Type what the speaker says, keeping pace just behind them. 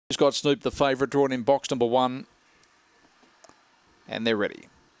Who's Got Snoop, the favourite, drawn in box number 1. And they're ready.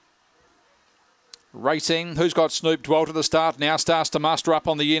 Racing, Who's Got Snoop, dwell to the start, now starts to muster up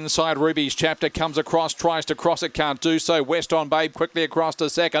on the inside. Ruby's Chapter comes across, tries to cross it, can't do so. West on Babe quickly across to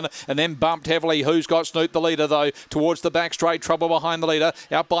second and then bumped heavily. Who's Got Snoop, the leader though, towards the back straight, trouble behind the leader.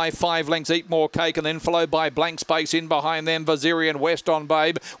 Out by 5 lengths, Eat More Cake and then followed by Blank Space in behind them. Vazirian, West on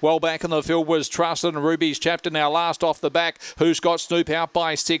Babe. Well back in the field was Trusted and Ruby's Chapter now last off the back. Who's Got Snoop out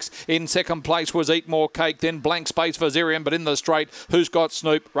by 6. In second place was Eat More Cake, then Blank Space Vazirian, but in the straight, Who's Got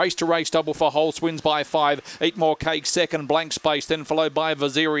Snoop. Race to race double for Holtz, wins by 5. Eat More Cake second, Blank Space, then followed by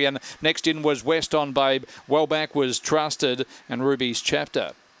Vazirian. Next in was West on Babe. Well back was Trusted and Ruby's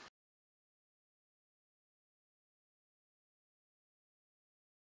Chapter.